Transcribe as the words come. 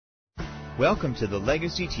Welcome to the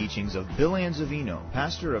legacy teachings of Bill Anzavino,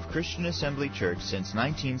 pastor of Christian Assembly Church since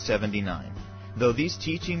 1979. Though these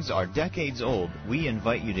teachings are decades old, we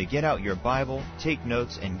invite you to get out your Bible, take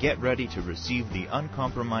notes, and get ready to receive the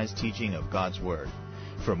uncompromised teaching of God's Word.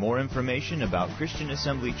 For more information about Christian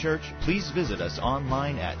Assembly Church, please visit us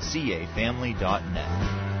online at cafamily.net.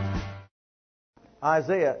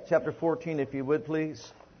 Isaiah chapter 14, if you would, please.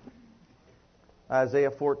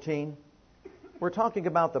 Isaiah 14. We're talking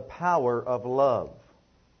about the power of love.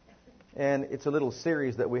 And it's a little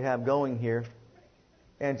series that we have going here.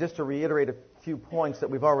 And just to reiterate a few points that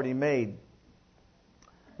we've already made.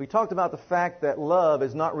 We talked about the fact that love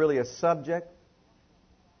is not really a subject.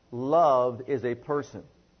 Love is a person.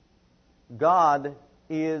 God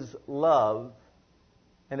is love.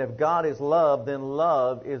 And if God is love, then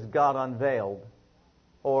love is God unveiled.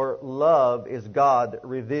 Or love is God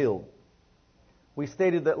revealed. We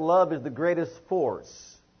stated that love is the greatest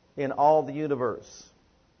force in all the universe.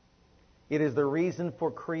 It is the reason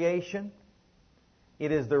for creation.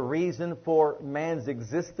 It is the reason for man's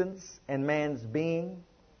existence and man's being.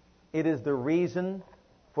 It is the reason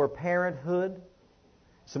for parenthood.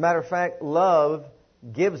 As a matter of fact, love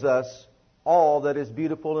gives us all that is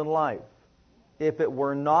beautiful in life. If it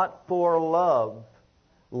were not for love,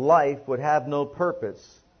 life would have no purpose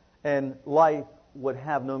and life would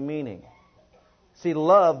have no meaning. See,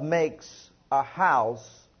 love makes a house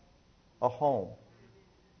a home.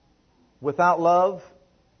 Without love,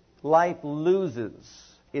 life loses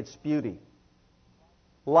its beauty.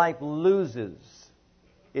 Life loses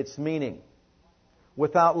its meaning.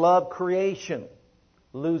 Without love, creation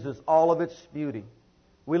loses all of its beauty.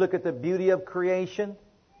 We look at the beauty of creation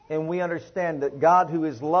and we understand that God, who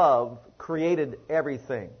is love, created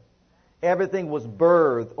everything. Everything was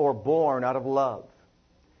birthed or born out of love.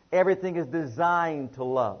 Everything is designed to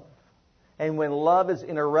love. And when love is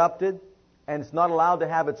interrupted and it's not allowed to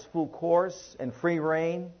have its full course and free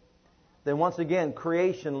reign, then once again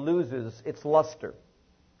creation loses its luster.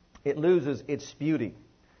 It loses its beauty.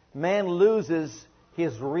 Man loses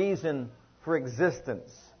his reason for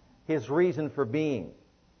existence, his reason for being.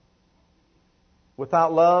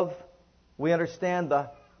 Without love, we understand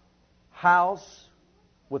the house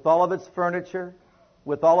with all of its furniture,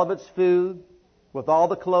 with all of its food, with all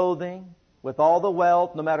the clothing, with all the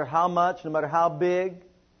wealth, no matter how much, no matter how big,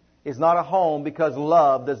 is not a home because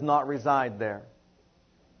love does not reside there.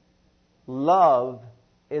 Love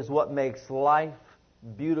is what makes life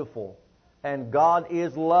beautiful. And God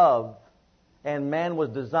is love. And man was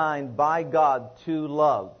designed by God to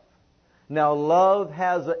love. Now love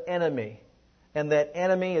has an enemy. And that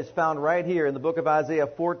enemy is found right here in the book of Isaiah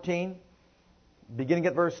 14. Beginning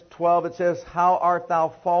at verse 12, it says, "How art thou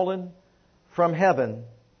fallen from heaven,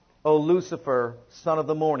 O Lucifer, son of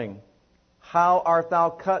the morning? How art thou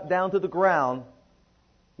cut down to the ground,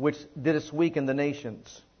 which didst weaken the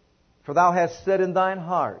nations? For thou hast said in thine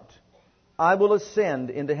heart, I will ascend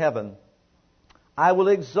into heaven. I will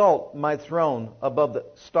exalt my throne above the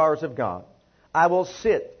stars of God. I will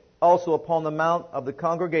sit also upon the mount of the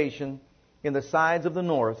congregation in the sides of the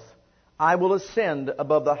north. I will ascend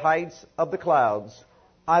above the heights of the clouds.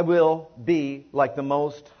 I will be like the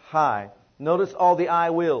Most High." Notice all the I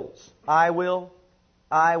wills. I will,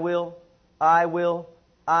 I will, I will,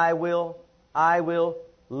 I will, I will.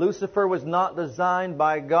 Lucifer was not designed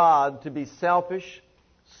by God to be selfish,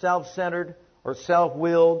 self-centered, or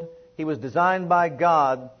self-willed. He was designed by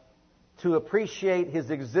God to appreciate his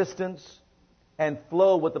existence and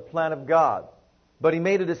flow with the plan of God. But he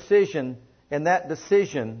made a decision, and that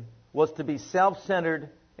decision was to be self-centered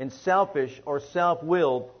and selfish or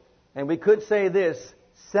self-willed. And we could say this: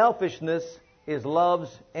 selfishness is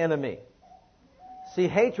love's enemy. See,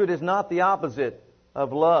 hatred is not the opposite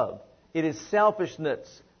of love. It is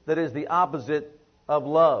selfishness that is the opposite of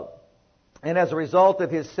love. And as a result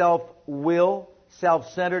of his self-will,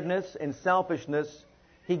 self-centeredness, and selfishness,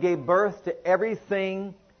 he gave birth to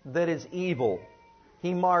everything that is evil.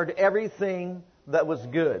 He marred everything that was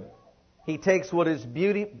good. He takes what is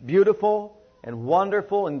beautiful and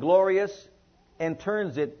wonderful and glorious and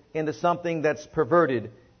turns it into something that's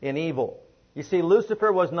perverted and evil. You see,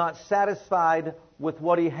 Lucifer was not satisfied with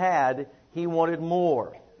what he had. He wanted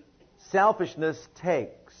more. Selfishness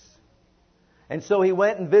takes. And so he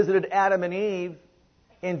went and visited Adam and Eve,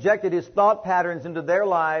 injected his thought patterns into their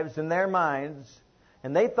lives and their minds,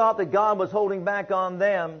 and they thought that God was holding back on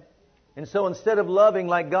them. And so instead of loving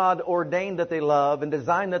like God ordained that they love and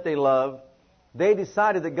designed that they love, they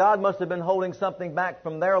decided that God must have been holding something back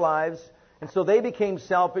from their lives. And so they became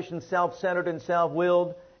selfish and self-centered and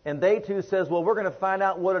self-willed. And they too says, well, we're going to find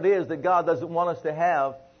out what it is that God doesn't want us to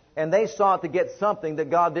have. and they sought to get something that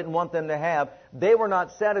God didn't want them to have. They were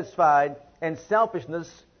not satisfied, and selfishness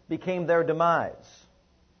became their demise.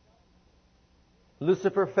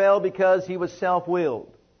 Lucifer fell because he was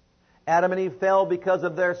self-willed. Adam and Eve fell because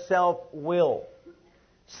of their self-will.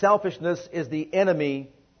 Selfishness is the enemy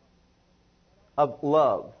of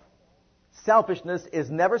love. Selfishness is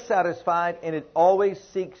never satisfied, and it always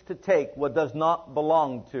seeks to take what does not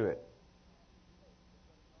belong to it.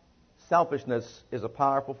 Selfishness is a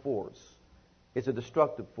powerful force. It's a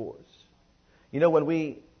destructive force. You know, when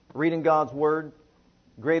we read in God's Word,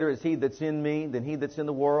 greater is He that's in me than he that's in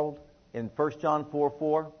the world, in 1 John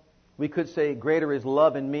 4:4, we could say greater is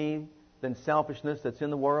love in me than selfishness that's in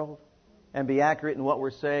the world, and be accurate in what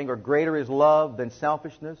we're saying, or greater is love than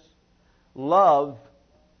selfishness. Love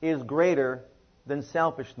is greater than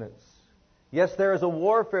selfishness. Yes, there is a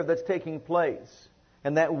warfare that's taking place,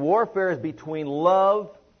 and that warfare is between love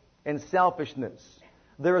and selfishness.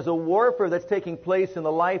 There is a warfare that's taking place in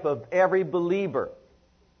the life of every believer,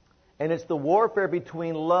 and it's the warfare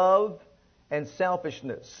between love and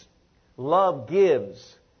selfishness. Love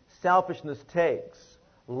gives, selfishness takes.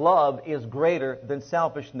 Love is greater than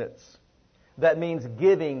selfishness. That means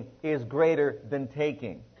giving is greater than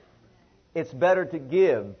taking. It's better to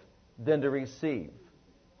give than to receive.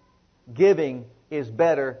 Giving is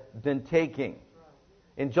better than taking.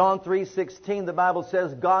 In John 3:16, the Bible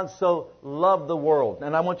says, God so loved the world.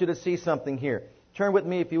 And I want you to see something here. Turn with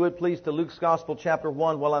me, if you would please, to Luke's Gospel, chapter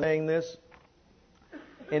 1, while I'm saying this.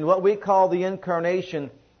 In what we call the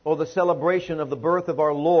incarnation, or the celebration of the birth of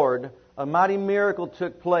our Lord, a mighty miracle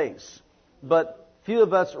took place. But few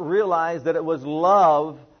of us realize that it was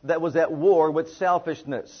love that was at war with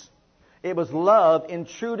selfishness. It was love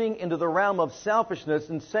intruding into the realm of selfishness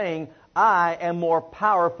and saying, I am more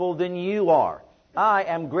powerful than you are. I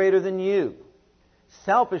am greater than you.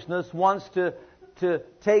 Selfishness wants to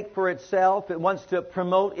take for itself. It wants to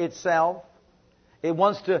promote itself. It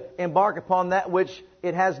wants to embark upon that which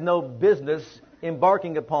it has no business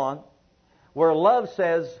embarking upon. Where love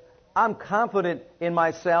says, I'm confident in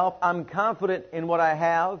myself. I'm confident in what I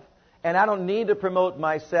have. And I don't need to promote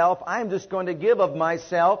myself. I'm just going to give of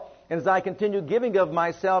myself. And as I continue giving of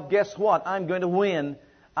myself, guess what? I'm going to win.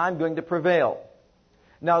 I'm going to prevail.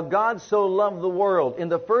 Now, God so loved the world. In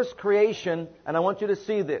the first creation, and I want you to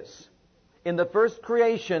see this. In the first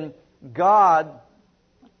creation, God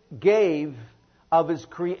gave of His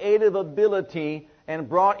creative ability and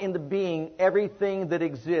brought into being everything that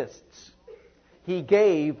exists. He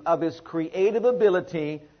gave of His creative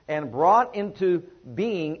ability and brought into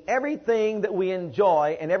being everything that we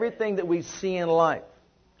enjoy and everything that we see in life.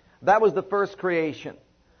 That was the first creation.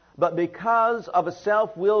 But because of a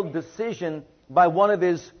self-willed decision by one of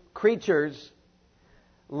His creatures,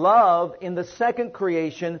 love in the second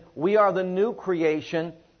creation, we are the new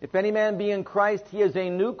creation. If any man be in Christ, he is a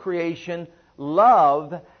new creation.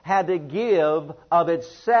 Love had to give of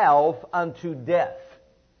itself unto death.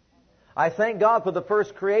 I thank God for the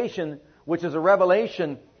first creation, which is a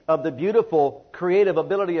revelation of the beautiful creative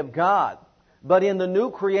ability of God. But in the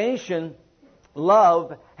new creation,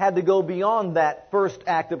 love had to go beyond that first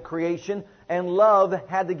act of creation, and love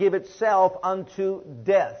had to give itself unto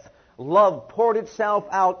death. Love poured itself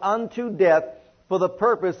out unto death for the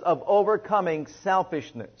purpose of overcoming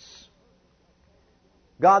selfishness.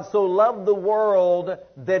 God so loved the world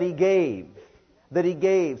that He gave. That He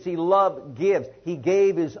gave. See, love gives. He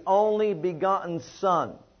gave His only begotten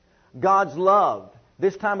Son. God's love.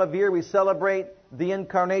 This time of year we celebrate the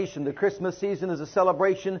incarnation. The Christmas season is a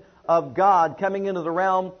celebration of God coming into the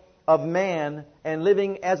realm of man and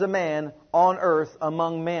living as a man on earth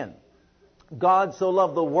among men. God so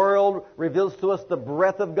loved the world reveals to us the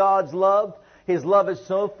breadth of God's love. His love is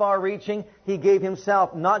so far-reaching. He gave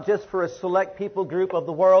Himself not just for a select people group of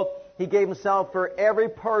the world. He gave Himself for every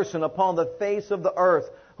person upon the face of the earth.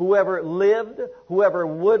 Whoever lived, whoever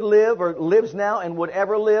would live or lives now and would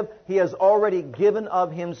ever live, He has already given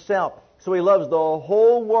of Himself. So He loves the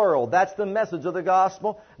whole world. That's the message of the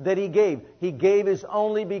gospel that He gave. He gave His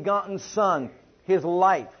only begotten Son, His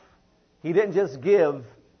life. He didn't just give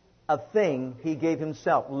a thing, He gave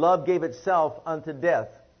Himself. Love gave itself unto death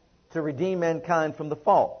to redeem mankind from the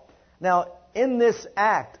fall. Now, in this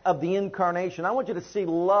act of the incarnation, I want you to see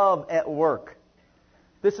love at work.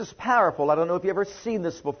 This is powerful. I don't know if you've ever seen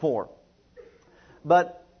this before.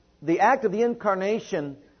 But the act of the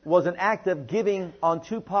incarnation was an act of giving on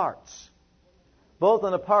two parts. Both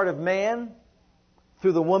on the part of man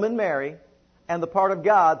through the woman Mary, and the part of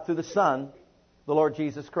God through the Son, the Lord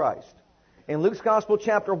Jesus Christ. In Luke's Gospel,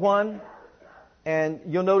 chapter 1, and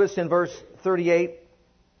you'll notice in verse 38,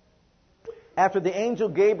 after the angel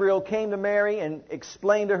Gabriel came to Mary and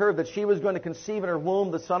explained to her that she was going to conceive in her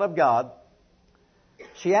womb the Son of God,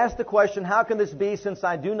 she asked the question, how can this be since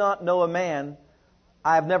I do not know a man?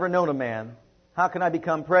 I have never known a man. How can I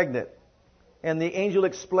become pregnant? And the angel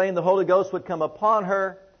explained the Holy Ghost would come upon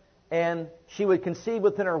her and she would conceive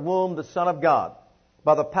within her womb the Son of God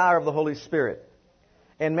by the power of the Holy Spirit.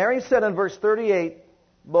 And Mary said in verse 38,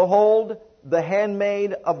 behold, the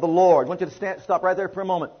handmaid of the Lord. I want you to stop right there for a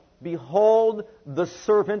moment. Behold, the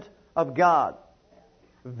servant of God.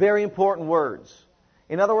 Very important words.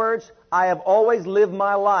 In other words, I have always lived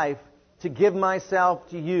my life to give myself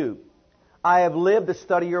to you. I have lived to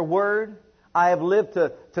study your word. I have lived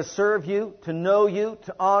to serve you, to know you,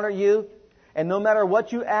 to honor you. And no matter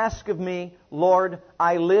what you ask of me, Lord,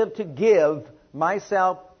 I live to give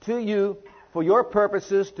myself to you for your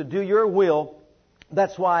purposes, to do your will.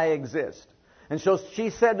 That's why I exist. And so she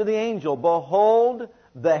said to the angel, behold,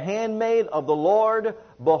 the handmaid of the Lord,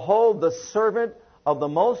 behold, the servant of the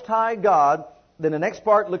Most High God. Then the next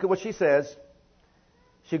part, look at what she says.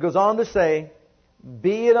 She goes on to say,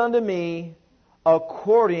 be it unto me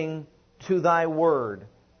according to thy word.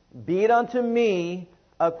 Be it unto me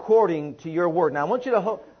according to your word. Now I want you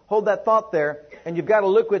to hold that thought there, and you've got to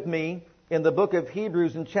look with me in the book of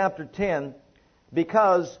Hebrews in chapter 10,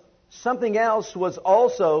 because something else was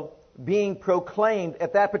also being proclaimed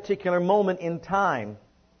at that particular moment in time.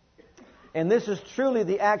 And this is truly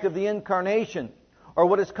the act of the incarnation, or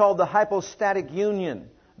what is called the hypostatic union,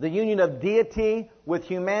 the union of deity with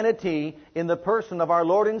humanity in the person of our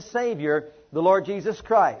Lord and Savior, the Lord Jesus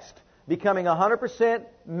Christ, becoming 100%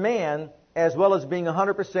 man as well as being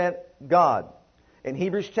 100% God. In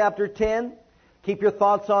Hebrews chapter 10, keep your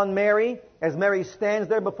thoughts on Mary as Mary stands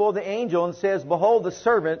there before the angel and says, behold, the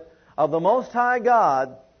servant of the Most High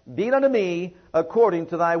God, be it unto me according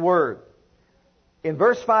to thy word. In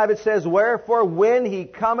verse 5 it says, wherefore when he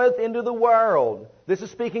cometh into the world, this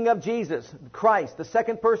is speaking of Jesus, Christ, the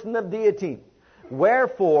second person of deity.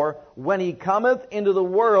 Wherefore when he cometh into the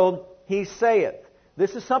world, he saith.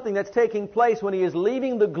 This is something that's taking place when he is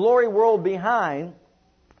leaving the glory world behind.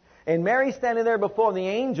 And Mary standing there before the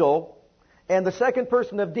angel, and the second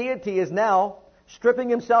person of deity is now stripping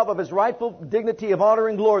himself of his rightful dignity of honor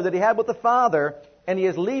and glory that he had with the Father, and he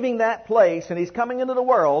is leaving that place, and he's coming into the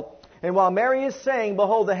world. And while Mary is saying,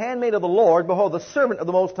 behold, the handmaid of the Lord, behold, the servant of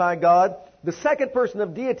the Most High God, the second person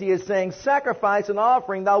of deity is saying, sacrifice and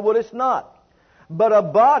offering thou wouldest not, but a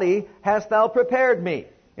body hast thou prepared me.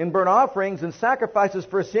 In burnt offerings and sacrifices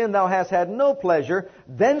for sin thou hast had no pleasure.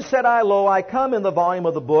 Then said I, lo, I come in the volume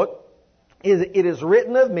of the book. It is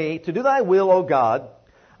written of me, to do thy will, O God.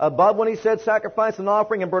 Above when he said, sacrifice and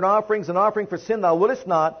offering and burnt offerings and offering for sin thou wouldest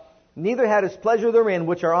not, neither had his pleasure therein,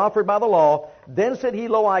 which are offered by the law. Then said he,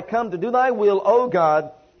 lo, I come to do thy will, O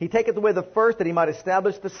God. He taketh away the first, that he might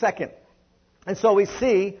establish the second. And so we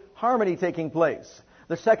see harmony taking place.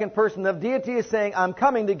 The second person of deity is saying, I'm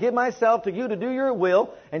coming to give myself to you to do your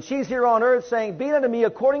will. And she's here on earth saying, be it unto me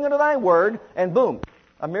according unto thy word. And boom,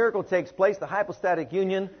 a miracle takes place, the hypostatic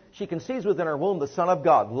union. She conceives within her womb the Son of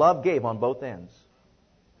God. Love gave on both ends.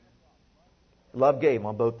 Love gave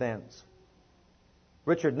on both ends.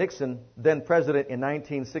 Richard Nixon, then president in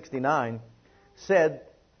 1969, said,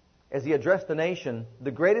 as he addressed the nation,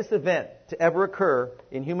 the greatest event to ever occur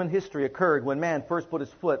in human history occurred when man first put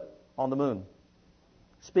his foot on the moon.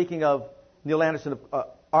 Speaking of Neil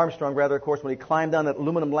Armstrong, of course, when he climbed down that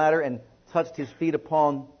aluminum ladder and touched his feet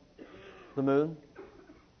upon the moon.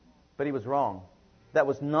 But he was wrong. That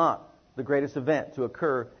was not the greatest event to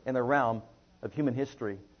occur in the realm of human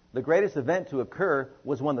history. The greatest event to occur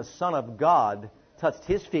was when the Son of God touched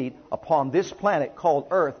his feet upon this planet called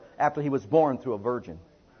Earth after he was born through a virgin.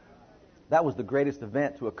 That was the greatest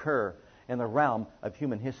event to occur in the realm of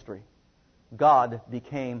human history. God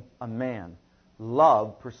became a man.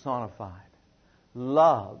 Love personified.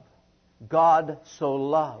 Love. God so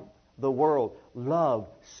loved the world. Love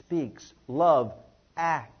speaks. Love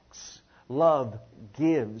acts. Love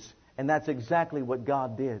gives. And that's exactly what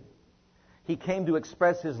God did. He came to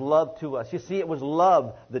express His love to us. You see, it was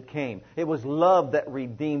love that came. It was love that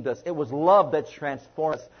redeemed us. It was love that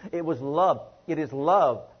transformed us. It was love. It is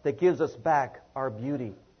love that gives us back our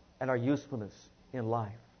beauty and our usefulness in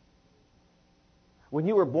life. When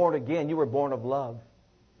you were born again, you were born of love.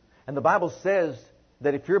 And the Bible says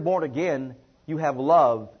that if you're born again, you have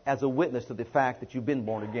love as a witness to the fact that you've been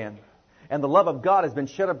born again. And the love of God has been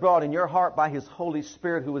shed abroad in your heart by His Holy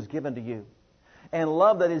Spirit who was given to you. And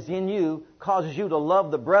love that is in you causes you to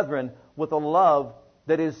love the brethren with a love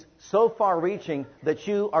that is so far-reaching that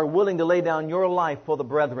you are willing to lay down your life for the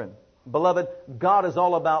brethren. Beloved, God is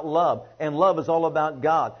all about love, and love is all about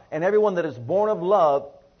God. And everyone that is born of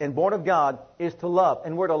love and born of God is to love.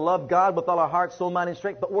 And we're to love God with all our heart, soul, mind, and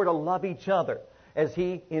strength, but we're to love each other as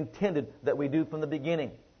He intended that we do from the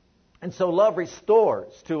beginning. And so love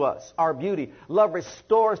restores to us our beauty. Love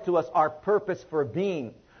restores to us our purpose for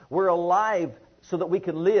being. We're alive so that we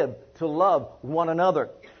can live to love one another.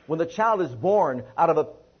 When the child is born out of a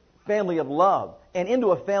family of love and into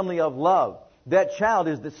a family of love, that child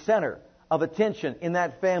is the center of attention in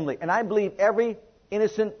that family. And I believe every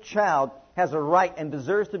innocent child has a right and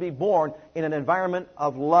deserves to be born in an environment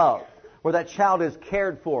of love, where that child is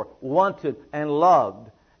cared for, wanted, and loved.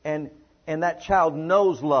 And that child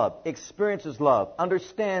knows love, experiences love,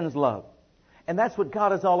 understands love. And that's what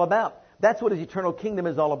God is all about. That's what His eternal kingdom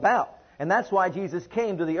is all about. And that's why Jesus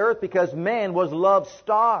came to the earth, because man was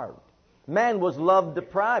love-starved. Man was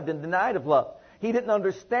love-deprived and denied of love. He didn't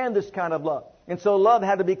understand this kind of love. And so love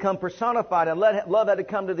had to become personified, and love had to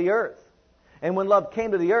come to the earth. And when love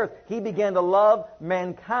came to the earth, He began to love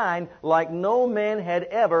mankind like no man had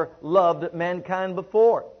ever loved mankind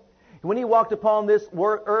before. When He walked upon this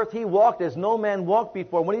earth, He walked as no man walked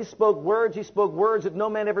before. When He spoke words that no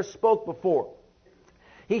man ever spoke before.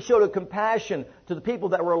 He showed a compassion to the people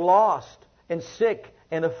that were lost and sick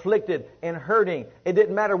and afflicted and hurting. It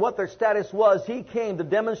didn't matter what their status was. He came to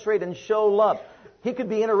demonstrate and show love. He could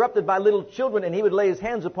be interrupted by little children, and He would lay His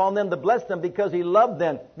hands upon them to bless them because He loved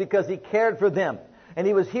them, because He cared for them. And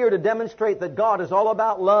He was here to demonstrate that God is all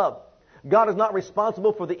about love. God is not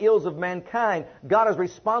responsible for the ills of mankind. God is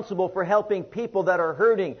responsible for helping people that are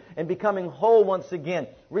hurting and becoming whole once again,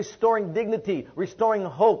 restoring dignity, restoring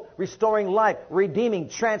hope, restoring life, redeeming,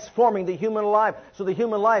 transforming the human life so the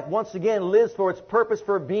human life once again lives for its purpose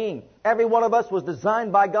for being. Every one of us was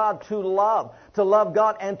designed by God to love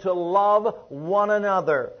God and to love one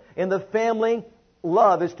another. In the family,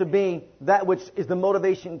 love is to be that which is the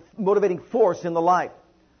motivating force in the life.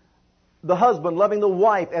 The husband loving the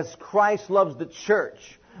wife as Christ loves the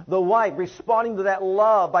church. The wife responding to that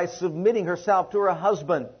love by submitting herself to her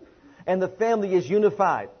husband. And the family is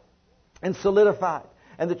unified and solidified.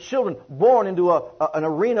 And the children born into an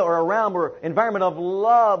arena or a realm or environment of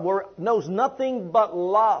love where knows nothing but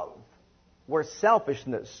love, where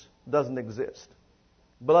selfishness doesn't exist.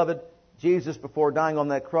 Beloved, Jesus, before dying on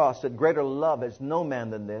that cross, said, "Greater love has no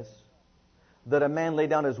man than this, that a man lay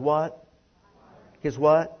down his what? His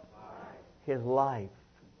what? His life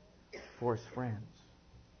for his friends."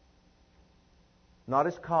 Not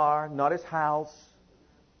his car, not his house,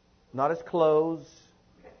 not his clothes,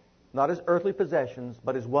 not his earthly possessions,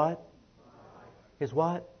 but his what? His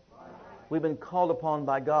what? We've been called upon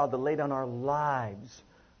by God to lay down our lives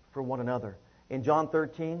for one another. In John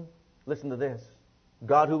 13, listen to this.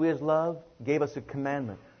 God, who is love, gave us a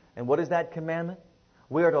commandment. And what is that commandment?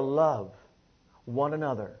 We are to love one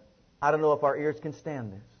another. I don't know if our ears can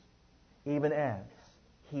stand this. Even as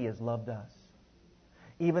He has loved us.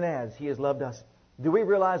 Even as He has loved us. Do we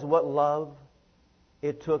realize what love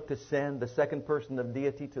it took to send the second person of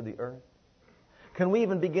deity to the earth? Can we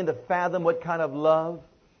even begin to fathom what kind of love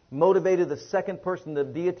motivated the second person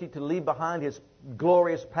of deity to leave behind His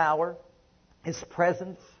glorious power, His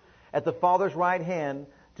presence at the Father's right hand,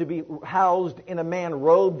 to be housed in a man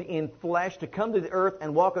robed in flesh, to come to the earth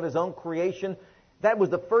and walk on His own creation? That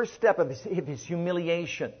was the first step of His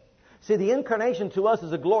humiliation. See, the incarnation to us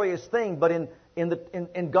is a glorious thing, but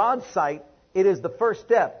in God's sight, it is the first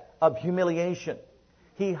step of humiliation.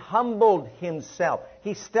 He humbled Himself.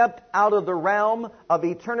 He stepped out of the realm of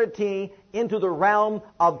eternity into the realm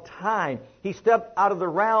of time. He stepped out of the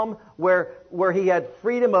realm where He had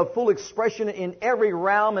freedom of full expression in every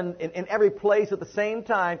realm and in every place at the same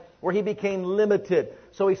time, where He became limited.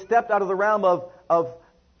 So He stepped out of the realm of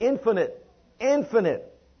infinite,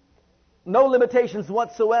 no limitations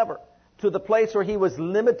whatsoever, to the place where He was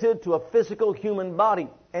limited to a physical human body.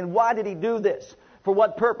 And why did He do this? For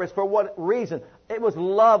what purpose? For what reason? It was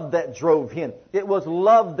love that drove Him. It was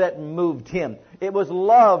love that moved Him. It was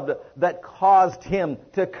love that caused Him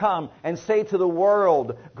to come and say to the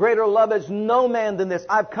world, "Greater love has no man than this.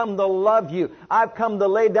 I've come to love you. I've come to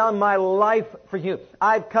lay down my life for you.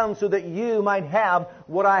 I've come so that you might have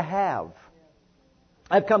what I have.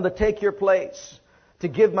 I've come to take your place, to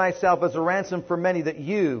give myself as a ransom for many, that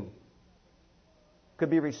you could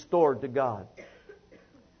be restored to God."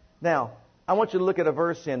 Now, I want you to look at a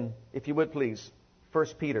verse in, if you would please,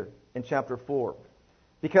 1 Peter in chapter 4.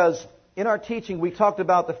 Because in our teaching we talked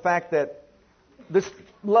about the fact that this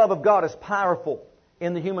love of God is powerful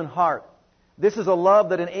in the human heart. This is a love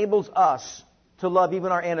that enables us to love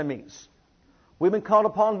even our enemies. We've been called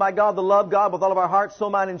upon by God to love God with all of our heart, soul,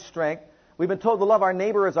 mind, and strength. We've been told to love our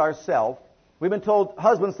neighbor as ourselves. We've been told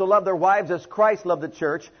husbands to love their wives as Christ loved the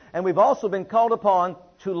church. And we've also been called upon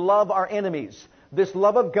to love our enemies. This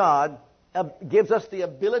love of God gives us the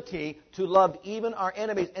ability to love even our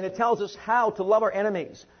enemies. And it tells us how to love our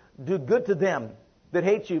enemies. Do good to them that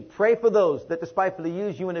hate you. Pray for those that despitefully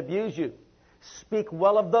use you and abuse you. Speak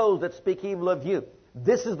well of those that speak evil of you.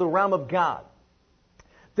 This is the realm of God.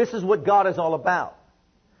 This is what God is all about.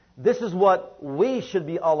 This is what we should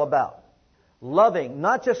be all about. Loving,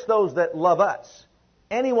 not just those that love us.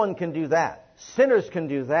 Anyone can do that. Sinners can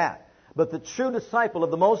do that. But the true disciple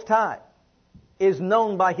of the Most High is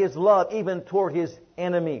known by his love even toward his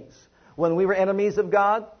enemies. When we were enemies of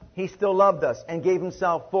God, he still loved us and gave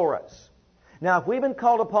himself for us. Now, if we've been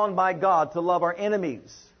called upon by God to love our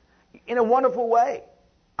enemies in a wonderful way,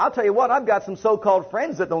 I'll tell you what, I've got some so-called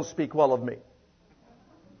friends that don't speak well of me.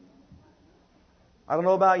 I don't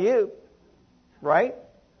know about you, right?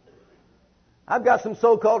 I've got some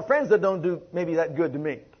so-called friends that don't do maybe that good to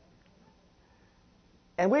me.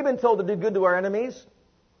 And we've been told to do good to our enemies.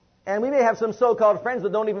 And we may have some so-called friends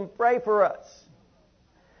that don't even pray for us.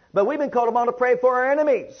 But we've been called upon to pray for our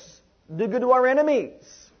enemies. Do good to our enemies.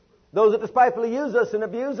 Those that despitefully use us and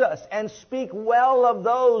abuse us. And speak well of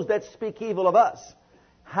those that speak evil of us.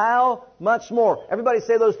 How much more? Everybody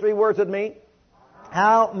say those three words with me.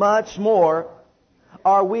 How much more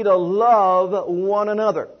are we to love one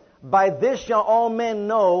another? By this shall all men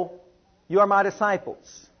know you are my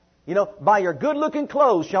disciples. You know, by your good-looking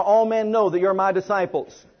clothes shall all men know that you're my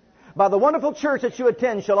disciples. By the wonderful church that you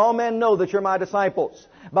attend shall all men know that you're my disciples.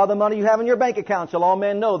 By the money you have in your bank account shall all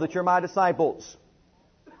men know that you're my disciples.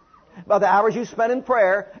 By the hours you spend in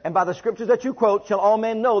prayer and by the scriptures that you quote shall all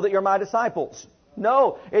men know that you're my disciples.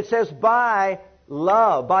 No, it says by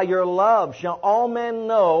love, by your love shall all men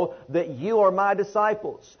know that you are my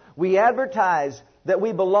disciples. We advertise that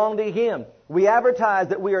we belong to Him. We advertise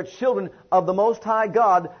that we are children of the Most High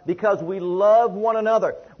God because we love one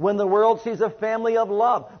another. When the world sees a family of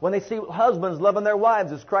love, when they see husbands loving their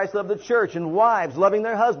wives as Christ loved the church, and wives loving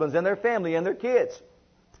their husbands and their family and their kids,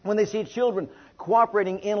 when they see children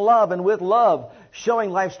cooperating in love and with love,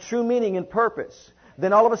 showing life's true meaning and purpose,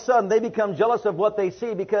 then all of a sudden they become jealous of what they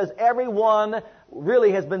see because everyone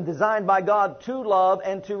really has been designed by God to love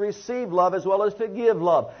and to receive love as well as to give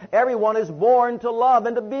love. Everyone is born to love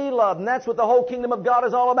and to be loved. And that's what the whole kingdom of God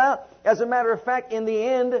is all about. As a matter of fact, in the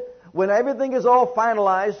end, when everything is all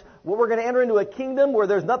finalized, we're going to enter into a kingdom where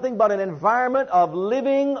there's nothing but an environment of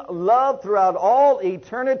living love throughout all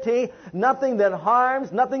eternity. Nothing that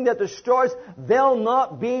harms, nothing that destroys. There'll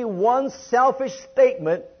not be one selfish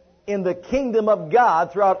statement in the kingdom of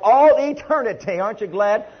God throughout all eternity. Aren't you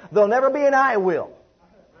glad? There'll never be an I will.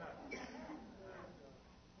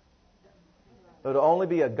 It'll only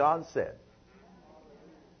be a God said.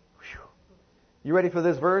 Whew. You ready for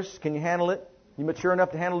this verse? Can you handle it? You mature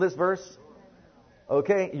enough to handle this verse?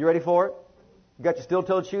 Okay, you ready for it? You got your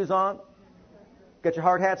steel-toed shoes on? Got your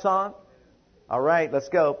hard hats on? All right, let's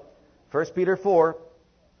go. 1 Peter 4.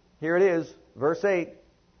 Here it is, verse 8.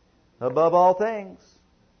 Above all things.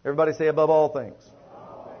 Everybody say above all things.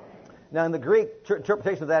 Now in the Greek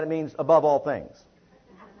interpretation of that, it means above all things.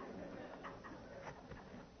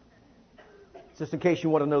 Just in case you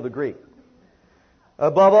want to know the Greek.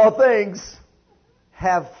 Above all things,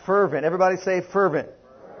 have fervent. Everybody say fervent.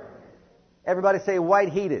 Everybody say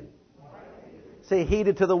white-heated. Say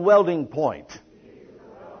heated to the welding point.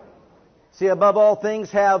 See, above all things,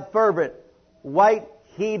 have fervent.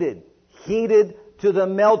 White-heated. Heated to the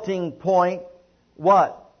melting point.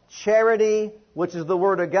 What? Charity, which is the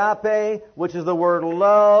word agape, which is the word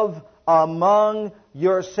love, among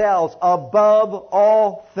yourselves. Above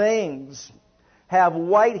all things, have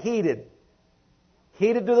white-heated.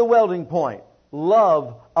 Heated to the welding point.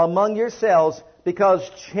 Love among yourselves, because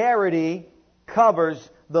charity covers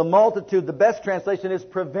the multitude. The best translation is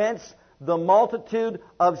prevents the multitude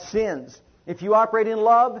of sins. If you operate in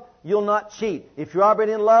love, you'll not cheat. If you operate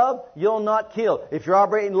in love, you'll not kill. If you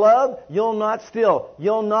operate in love, you'll not steal.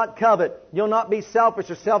 You'll not covet. You'll not be selfish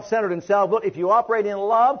or self-centered and self-willed. If you operate in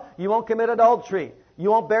love, you won't commit adultery. You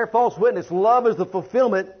won't bear false witness. Love is the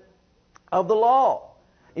fulfillment of the law.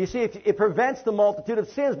 You see, it prevents the multitude of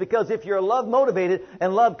sins, because if you're love motivated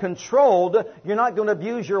and love controlled, you're not going to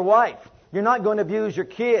abuse your wife. You're not going to abuse your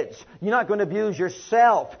kids. You're not going to abuse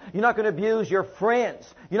yourself. You're not going to abuse your friends.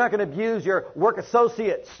 You're not going to abuse your work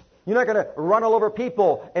associates. You're not going to run all over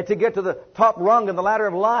people and to get to the top rung in the ladder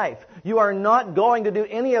of life. You are not going to do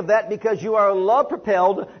any of that because you are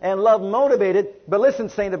love-propelled and love-motivated. But listen,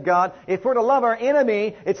 saint of God, if we're to love our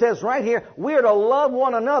enemy, it says right here, we are to love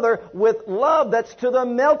one another with love that's to the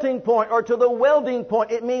melting point or to the welding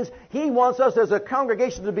point. It means He wants us as a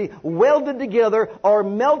congregation to be welded together or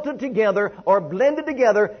melted together or blended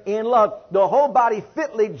together in love. The whole body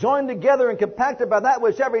fitly joined together and compacted by that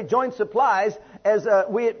which every joint supplies, as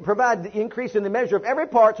we provide the increase in the measure of every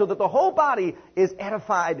part so that the whole body is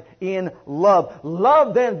edified in love.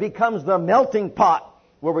 Love then becomes the melting pot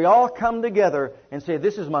where we all come together and say,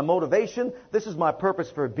 this is my motivation, this is my purpose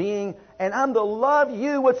for being, and I'm to love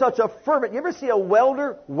you with such a fervent. You ever see a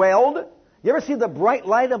welder weld? You ever see the bright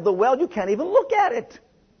light of the weld? You can't even look at it.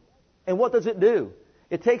 And what does it do?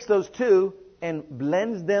 It takes those two and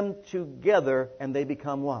blends them together, and they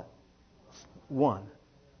become what? One.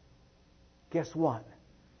 Guess what?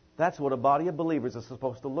 That's what a body of believers is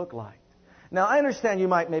supposed to look like. Now, I understand you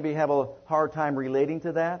might maybe have a hard time relating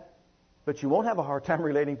to that, but you won't have a hard time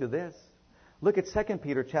relating to this. Look at 2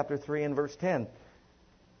 Peter chapter 3 and verse 10.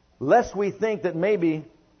 Lest we think that maybe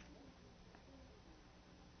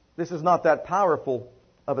this is not that powerful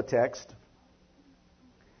of a text.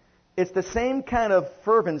 It's the same kind of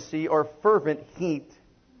fervency or fervent heat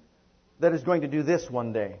that is going to do this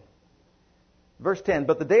one day. Verse 10,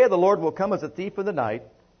 but the day of the Lord will come as a thief in the night,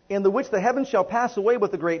 in the which the heavens shall pass away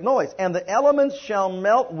with a great noise, and the elements shall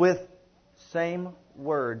melt with, same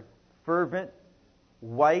word, fervent,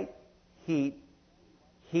 white heat,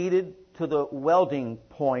 heated to the welding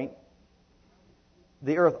point.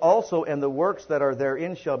 The earth also and the works that are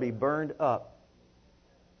therein shall be burned up.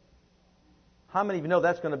 How many of you know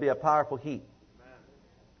that's going to be a powerful heat?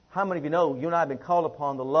 How many of you know you and I have been called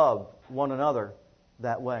upon to love one another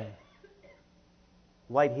that way?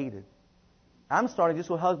 White heated. I'm starting just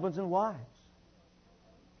with husbands and wives.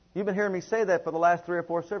 You've been hearing me say that for the last 3 or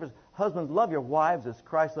 4 services. Husbands, love your wives as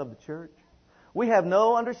Christ loved the church. We have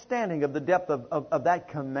no understanding of the depth of that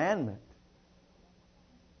commandment.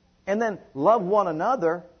 And then love one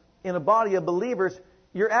another in a body of believers.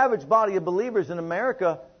 Your average body of believers in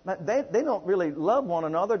America, they don't really love one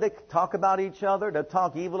another. They talk about each other. They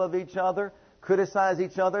talk evil of each other, criticize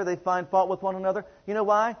each other. They find fault with one another. You know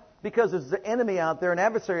why? Because there's an enemy out there, an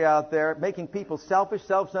adversary out there, making people selfish,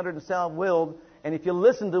 self-centered, and self-willed. And if you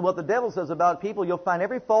listen to what the devil says about people, you'll find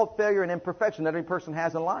every fault, failure, and imperfection that every person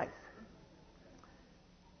has in life.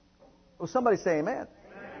 Well, somebody say amen.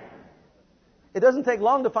 Amen. It doesn't take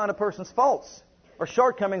long to find a person's faults or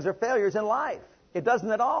shortcomings or failures in life. It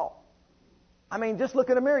doesn't at all. I mean, just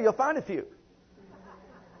look in a mirror, you'll find a few.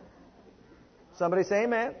 Somebody say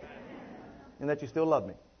amen. Amen. And that you still love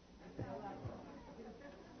me.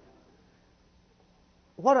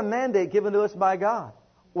 What a mandate given to us by God.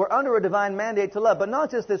 We're under a divine mandate to love, but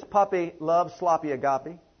not just this puppy love, sloppy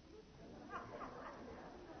agape.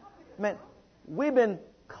 Man, we've been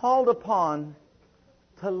called upon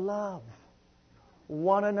to love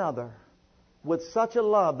one another with such a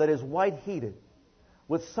love that is white heated,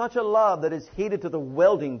 with such a love that is heated to the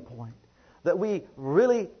welding point, that we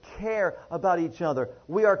really care about each other.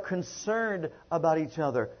 We are concerned about each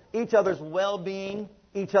other's well-being,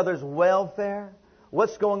 each other's welfare.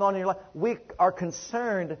 What's going on in your life? We are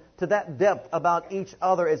concerned to that depth about each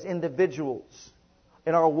other as individuals.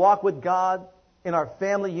 In our walk with God, in our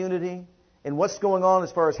family unity, in what's going on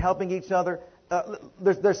as far as helping each other.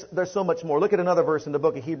 There's so much more. Look at another verse in the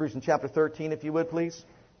book of Hebrews in chapter 13, if you would, please.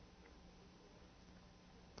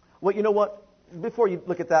 Well, you know what? Before you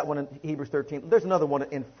look at that one in Hebrews 13, there's another one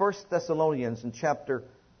in 1 Thessalonians in chapter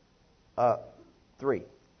 3.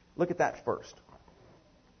 Look at that first.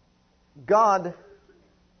 God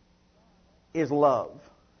is love.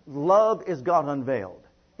 Love is God unveiled.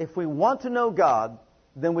 If we want to know God,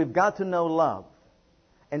 then we've got to know love.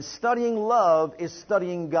 And studying love is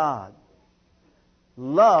studying God.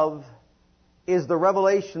 Love is the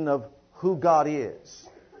revelation of who God is.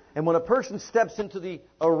 And when a person steps into the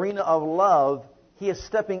arena of love, he is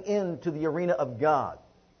stepping into the arena of God.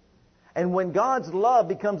 And when God's love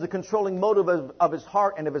becomes the controlling motive of his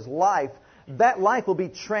heart and of his life, that life will be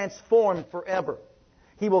transformed forever.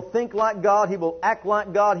 He will think like God. He will act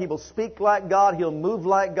like God. He will speak like God. He'll move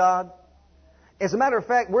like God. As a matter of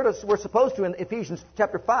fact, we're supposed to, in Ephesians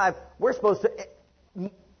chapter 5, we're supposed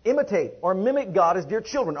to imitate or mimic God as dear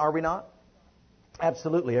children, are we not?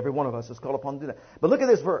 Absolutely. Every one of us is called upon to do that. But look at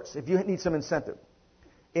this verse, if you need some incentive.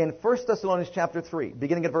 In 1 Thessalonians chapter 3,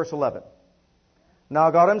 beginning at verse 11.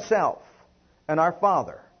 Now God Himself and our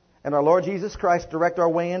Father and our Lord Jesus Christ direct our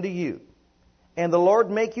way into you. And the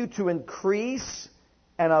Lord make you to increase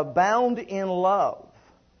and abound in love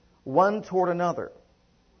one toward another.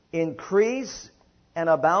 Increase and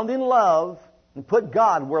abound in love, and put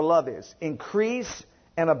God where love is. Increase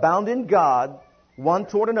and abound in God, one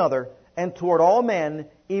toward another, and toward all men,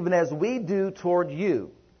 even as we do toward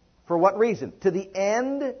you. For what reason? To the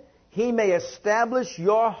end He may establish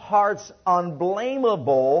your hearts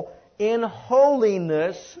unblameable in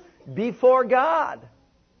holiness before God.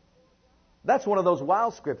 That's one of those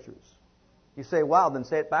wow scriptures. You say wow, then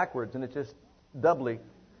say it backwards, and it's just doubly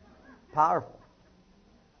powerful.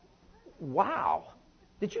 Wow.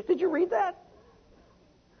 Did you read that?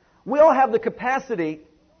 We all have the capacity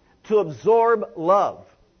to absorb love.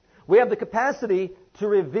 We have the capacity to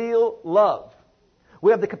reveal love.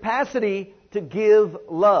 We have the capacity to give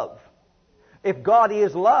love. If God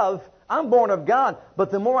is love, I'm born of God.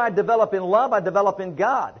 But the more I develop in love, I develop in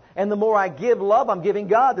God. And the more I give love, I'm giving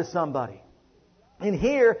God to somebody. And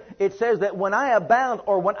here it says that when I abound,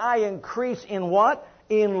 or when I increase in what?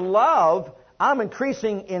 In love, I'm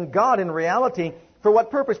increasing in God in reality. For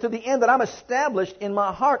what purpose? To the end that I'm established in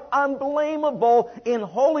my heart, unblameable in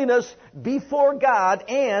holiness before God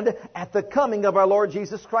and at the coming of our Lord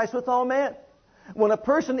Jesus Christ with all men. When a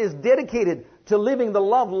person is dedicated to living the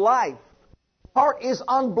love life, heart is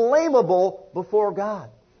unblameable before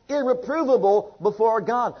God. Irreprovable before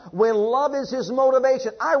God. When love is his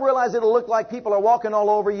motivation, I realize it'll look like people are walking all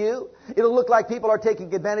over you. It'll look like people are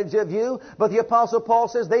taking advantage of you. But the Apostle Paul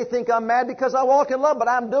says, they think I'm mad because I walk in love, but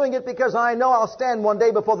I'm doing it because I know I'll stand one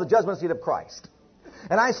day before the judgment seat of Christ.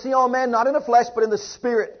 And I see all men not in the flesh, but in the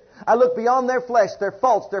Spirit. I look beyond their flesh, their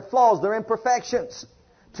faults, their flaws, their imperfections.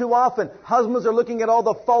 Too often, husbands are looking at all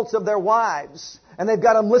the faults of their wives, and they've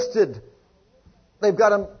got them listed. They've got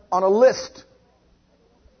them on a list.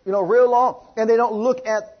 Real long. And they don't look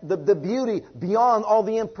at the beauty beyond all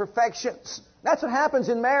the imperfections. That's what happens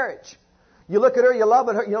in marriage. You look at her, you love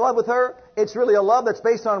with her. It's really a love that's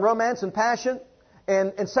based on romance and passion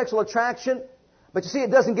and sexual attraction. But you see, it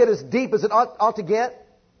doesn't get as deep as it ought to get.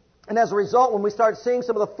 And as a result, when we start seeing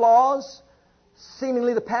some of the flaws,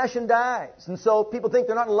 seemingly the passion dies. And so people think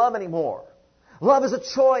they're not in love anymore. Love is a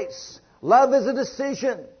choice. Love is a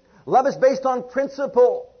decision. Love is based on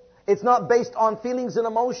principle. It's not based on feelings and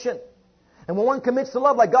emotion. And when one commits to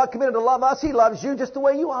love like God committed to love us, He loves you just the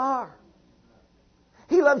way you are.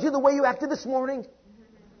 He loves you the way you acted this morning.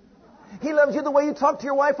 He loves you the way you talked to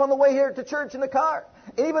your wife on the way here to church in the car.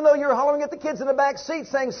 And even though you're hollering at the kids in the back seat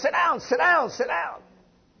saying, sit down, sit down, sit down.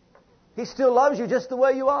 He still loves you just the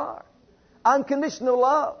way you are. Unconditional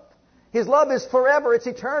love. His love is forever. It's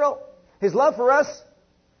eternal. His love for us,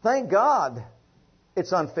 thank God,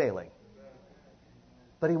 it's unfailing.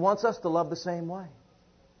 But He wants us to love the same way.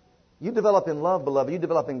 You develop in love, beloved. You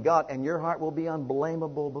develop in God, and your heart will be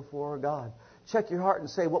unblameable before God. Check your heart and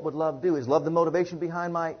say, what would love do? Is love the motivation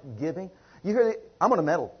behind my giving? You hear, I'm going to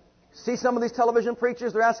meddle. See some of these television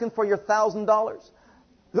preachers, they're asking for your $1,000.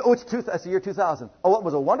 Oh, that's the year 2000. Oh, it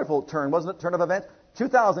was a wonderful turn, wasn't it? Turn of events.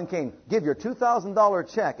 2000 came. Give your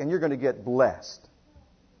 $2,000 check, and you're going to get blessed.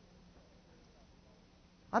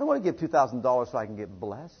 I don't want to give $2,000 so I can get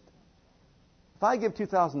blessed. If I give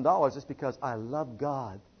 $2,000, it's because I love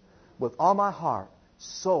God with all my heart,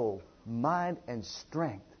 soul, mind, and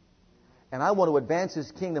strength. And I want to advance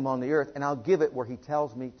His kingdom on the earth, and I'll give it where He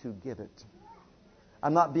tells me to give it.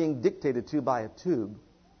 I'm not being dictated to by a tube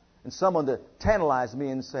and someone to tantalize me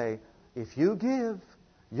and say, if you give,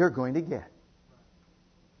 you're going to get.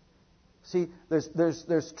 See,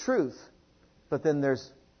 there's truth, but then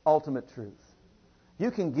there's ultimate truth. You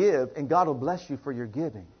can give, and God will bless you for your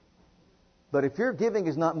giving. But if your giving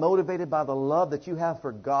is not motivated by the love that you have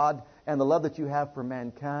for God and the love that you have for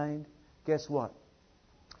mankind, guess what?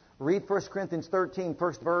 Read 1 Corinthians 13,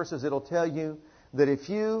 first verses. It'll tell you that if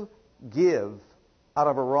you give out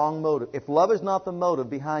of a wrong motive, if love is not the motive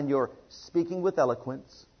behind your speaking with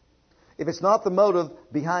eloquence, if it's not the motive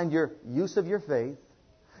behind your use of your faith,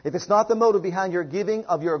 if it's not the motive behind your giving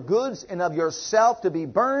of your goods and of yourself to be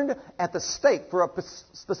burned at the stake for a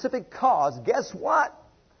specific cause, guess what?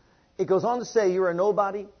 It goes on to say you're a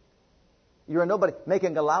nobody. You're a nobody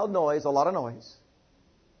making a loud noise, a lot of noise,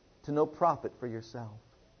 to no profit for yourself.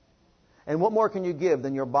 And what more can you give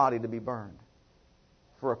than your body to be burned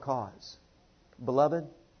for a cause? Beloved,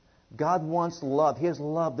 God wants love, His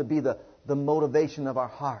love to be the motivation of our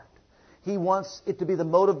heart. He wants it to be the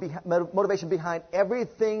motivation behind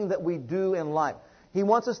everything that we do in life. He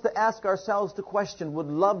wants us to ask ourselves the question, would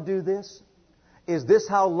love do this? Is this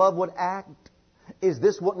how love would act? Is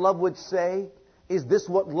this what love would say? Is this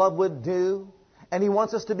what love would do? And He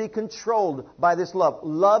wants us to be controlled by this love.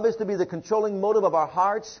 Love is to be the controlling motive of our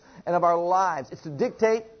hearts and of our lives. It's to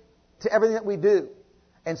dictate to everything that we do.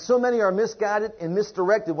 And so many are misguided and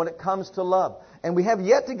misdirected when it comes to love. And we have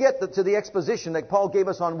yet to get to the exposition that Paul gave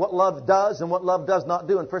us on what love does and what love does not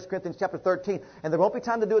do in 1 Corinthians chapter 13. And there won't be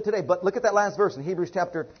time to do it today, but look at that last verse in Hebrews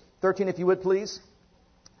chapter 13, if you would, please.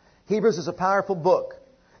 Hebrews is a powerful book.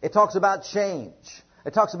 It talks about change.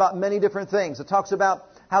 It talks about many different things. It talks about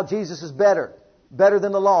how Jesus is better. Better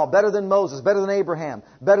than the law, better than Moses, better than Abraham,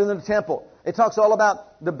 better than the temple. It talks all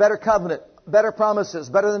about the better covenant, better promises,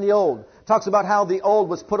 better than the old. It talks about how the old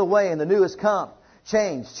was put away and the new has come.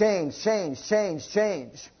 Change, change, change, change,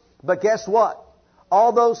 change. But guess what?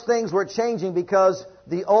 All those things were changing because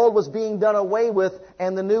the old was being done away with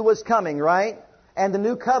and the new was coming, right? And the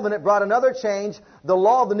new covenant brought another change. The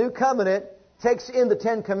law of the new covenant takes in the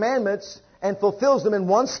 10 commandments and fulfills them in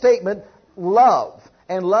one statement, love.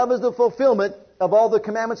 And love is the fulfillment of all the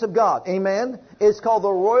commandments of God. Amen? It's called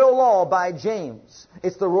the Royal Law by James.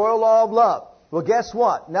 It's the Royal Law of love. Well, guess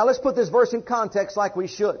what? Now let's put this verse in context like we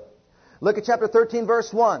should. Look at chapter 13,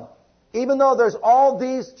 verse 1. Even though there's all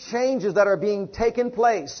these changes that are being taken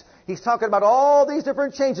place, he's talking about all these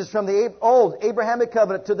different changes from the old Abrahamic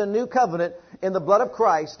covenant to the new covenant in the blood of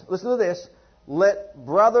Christ. Listen to this. Let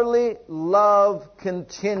brotherly love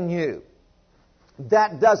continue.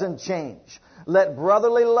 That doesn't change. Let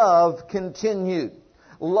brotherly love continue.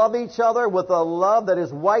 Love each other with a love that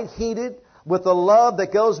is white-heated, with a love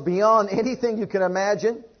that goes beyond anything you can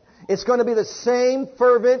imagine. It's going to be the same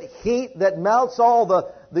fervent heat that melts all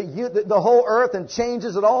the whole earth and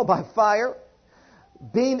changes it all by fire.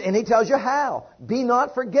 And he tells you how. Be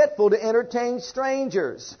not forgetful to entertain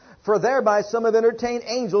strangers, for thereby some have entertained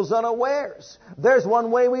angels unawares. There's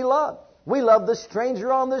one way we love. We love the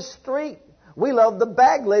stranger on the street. We love the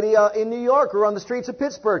bag lady in New York or on the streets of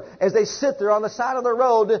Pittsburgh as they sit there on the side of the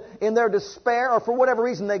road in their despair or for whatever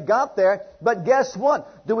reason they got there. But guess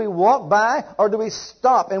what? Do we walk by or do we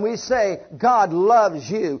stop and we say, God loves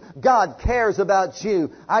you. God cares about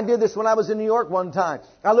you. I did this when I was in New York one time.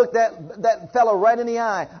 I looked that fellow right in the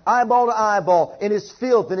eye, eyeball to eyeball, in his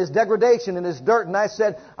filth, in his degradation, in his dirt. And I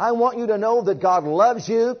said, I want you to know that God loves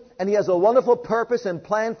you and He has a wonderful purpose and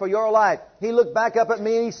plan for your life. He looked back up at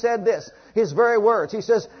me and he said this. His very words. He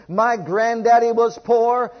says, my granddaddy was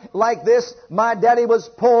poor like this. My daddy was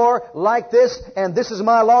poor like this. And this is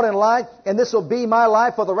my lot in life. And this will be my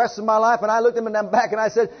life for the rest of my life. And I looked him back and I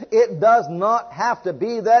said, it does not have to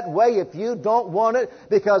be that way if you don't want it.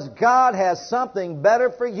 Because God has something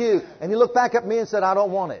better for you. And he looked back at me and said, I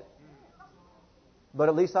don't want it. But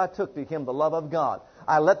at least I took to him the love of God.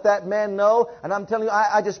 I let that man know. And I'm telling you,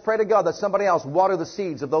 I just pray to God that somebody else water the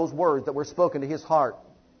seeds of those words that were spoken to his heart.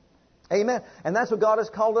 Amen. And that's what God has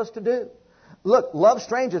called us to do. Look, love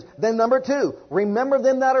strangers. Then number 2, remember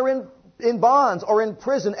them that are in bonds or in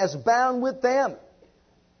prison as bound with them.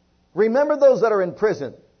 Remember those that are in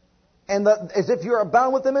prison, and as if you are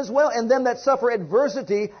bound with them as well, and them that suffer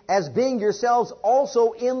adversity as being yourselves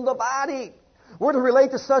also in the body. We're to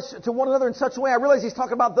relate to one another in such a way. I realize he's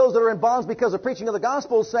talking about those that are in bonds because of preaching of the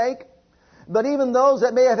gospel's sake. But even those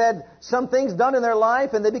that may have had some things done in their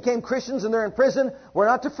life and they became Christians and they're in prison, we're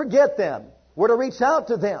not to forget them. We're to reach out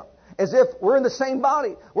to them as if we're in the same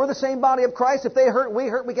body. We're the same body of Christ. If they hurt, we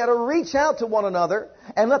hurt. We got to reach out to one another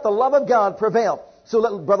and let the love of God prevail. So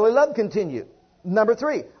let brotherly love continue. Number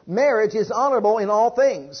 3, marriage is honorable in all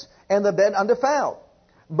things and the bed undefiled.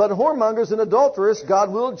 But whoremongers and adulterers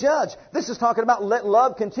God will judge. This is talking about let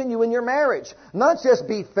love continue in your marriage. Not just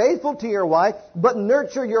be faithful to your wife, but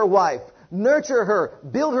nurture your wife. Nurture her.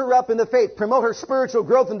 Build her up in the faith. Promote her spiritual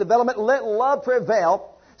growth and development. Let love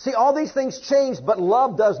prevail. See, all these things change, but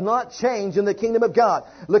love does not change in the kingdom of God.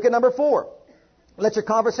 Look at number 4. Let your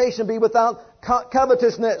conversation be without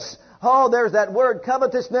covetousness. Oh, there's that word,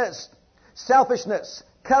 covetousness. Selfishness.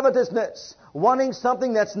 Covetousness. Wanting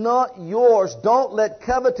something that's not yours. Don't let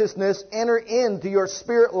covetousness enter into your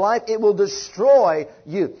spirit life. It will destroy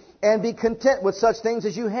you. And be content with such things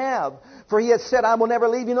as you have. For He has said, I will never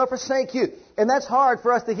leave you nor forsake you. And that's hard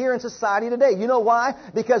for us to hear in society today. You know why?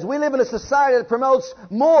 Because we live in a society that promotes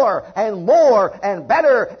more and more and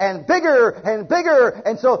better and bigger and bigger.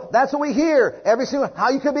 And so that's what we hear. Every single,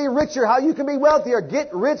 how you can be richer, how you can be wealthier,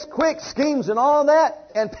 get rich quick schemes and all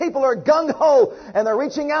that. And people are gung-ho and they're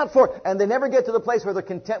reaching out for it. And they never get to the place where they're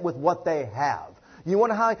content with what they have. You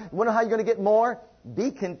wonder how you're going to get more?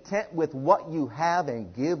 Be content with what you have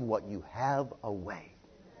and give what you have away.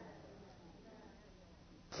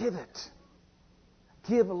 Give it.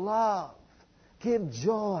 Give love. Give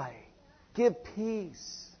joy. Give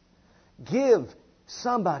peace. Give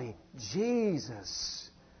somebody Jesus.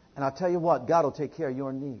 And I'll tell you what, God will take care of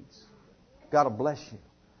your needs. God will bless you.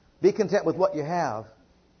 Be content with what you have.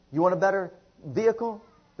 You want a better vehicle?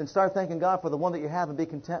 then start thanking God for the one that you have and be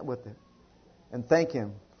content with it. And thank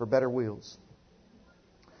Him for better wheels.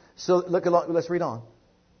 So let's read on.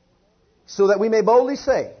 So that we may boldly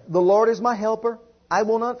say, the Lord is my helper. I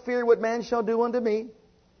will not fear what man shall do unto me.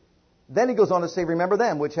 Then he goes on to say, remember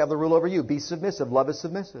them which have the rule over you. Be submissive. Love is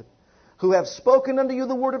submissive. Who have spoken unto you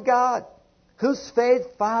the word of God. Whose faith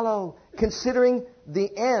follow, considering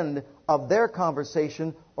the end of their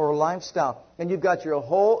conversation or lifestyle. And you've got your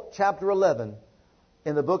whole chapter 11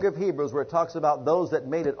 in the book of Hebrews where it talks about those that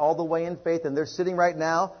made it all the way in faith. And they're sitting right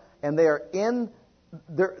now and they are in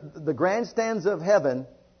the grandstands of heaven.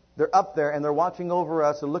 They're up there and they're watching over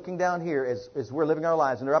us and looking down here as we're living our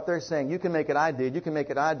lives. And they're up there saying, you can make it, I did. You can make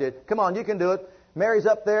it, I did. Come on, you can do it. Mary's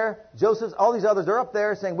up there. Joseph, all these others, they're up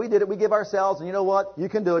there saying, we did it. We give ourselves. And you know what? You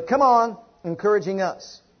can do it. Come on. Encouraging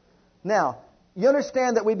us. Now, you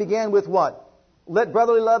understand that we began with what? Let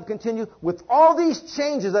brotherly love continue. With all these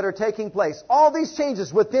changes that are taking place, all these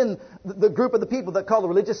changes within the group of the people that call the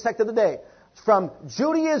religious sect of the day, from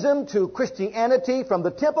Judaism to Christianity, from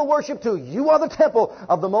the temple worship to you are the temple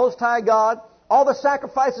of the Most High God, all the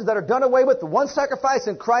sacrifices that are done away with, the one sacrifice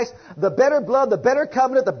in Christ, the better blood, the better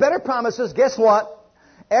covenant, the better promises, guess what?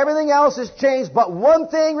 Everything else has changed, but one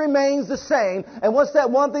thing remains the same. And what's that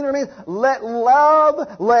one thing that remains? Let love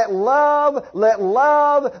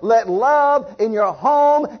in your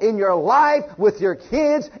home, in your life, with your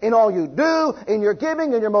kids, in all you do, in your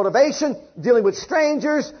giving, in your motivation, dealing with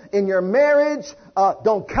strangers, in your marriage.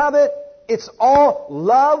 Don't covet. It's all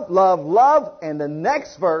love, love, love. And the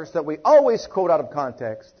next verse that we always quote out of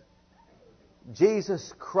context,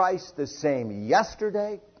 Jesus Christ the same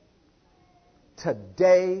yesterday,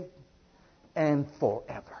 today, and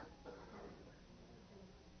forever.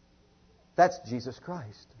 That's Jesus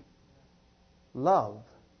Christ. Love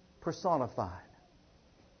personified.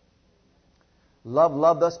 Love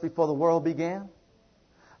loved us before the world began.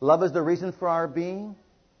 Love is the reason for our being.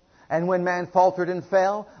 And when man faltered and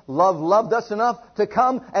fell, love loved us enough to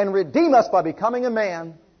come and redeem us by becoming a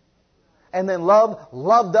man. And then love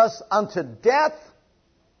loved us unto death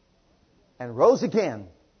and rose again.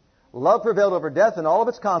 Love prevailed over death and all of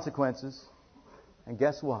its consequences. And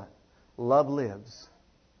guess what? Love lives.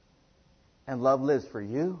 And love lives for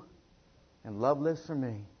you. And love lives for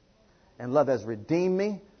me. And love has redeemed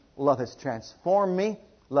me. Love has transformed me.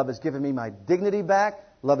 Love has given me my dignity back.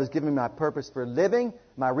 Love has given me my purpose for living,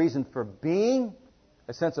 my reason for being,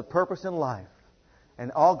 a sense of purpose in life.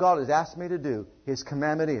 And all God has asked me to do, His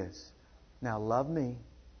commandment is, now love me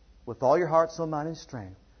with all your heart, soul, mind, and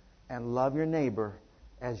strength. And love your neighbor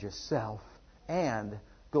as yourself, and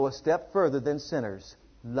go a step further than sinners.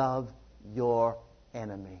 Love your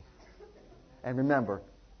enemy. And remember,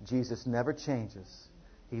 Jesus never changes.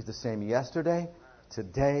 He's the same yesterday,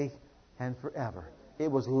 today, and forever.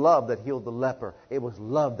 It was love that healed the leper. It was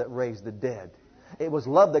love that raised the dead. It was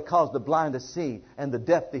love that caused the blind to see, and the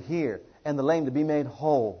deaf to hear, and the lame to be made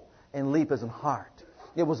whole, and leap as an hart.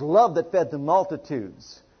 It was love that fed the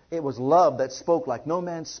multitudes. It was love that spoke like no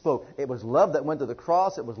man spoke. It was love that went to the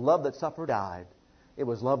cross. It was love that suffered, died. It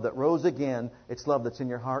was love that rose again. It's love that's in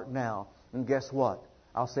your heart now. And guess what?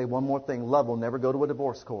 I'll say one more thing. Love will never go to a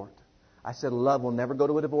divorce court. I said love will never go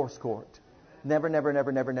to a divorce court. Never, never,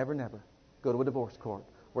 never, never, never, never go to a divorce court.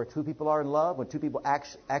 Where two people are in love, when two people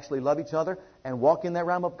actually love each other and walk in that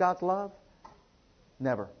realm of God's love,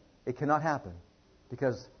 never. It cannot happen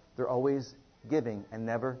because they're always giving and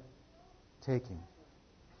never taking.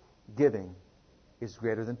 Giving is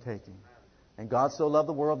greater than taking. And God so loved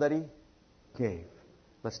the world that He gave.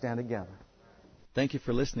 Let's stand together. Thank you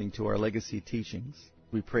for listening to our legacy teachings.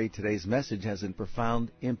 We pray today's message has a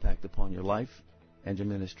profound impact upon your life and your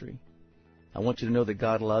ministry. I want you to know that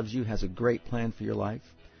God loves you, has a great plan for your life.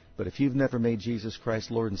 But if you've never made Jesus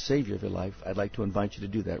Christ Lord and Savior of your life, I'd like to invite you to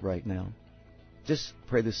do that right now. Just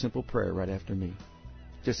pray this simple prayer right after me.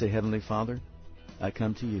 Just say, Heavenly Father, I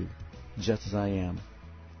come to you just as I am.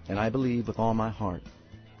 And I believe with all my heart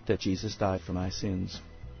that Jesus died for my sins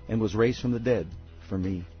and was raised from the dead for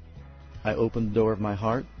me. I open the door of my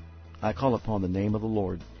heart. I call upon the name of the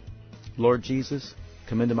Lord. Lord Jesus,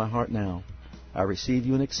 come into my heart now. I receive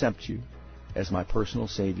you and accept you as my personal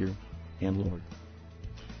Savior and Lord.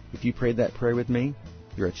 If you prayed that prayer with me,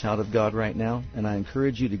 you're a child of God right now, and I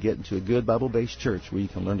encourage you to get into a good Bible-based church where you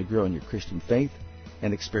can learn to grow in your Christian faith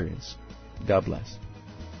and experience. God bless.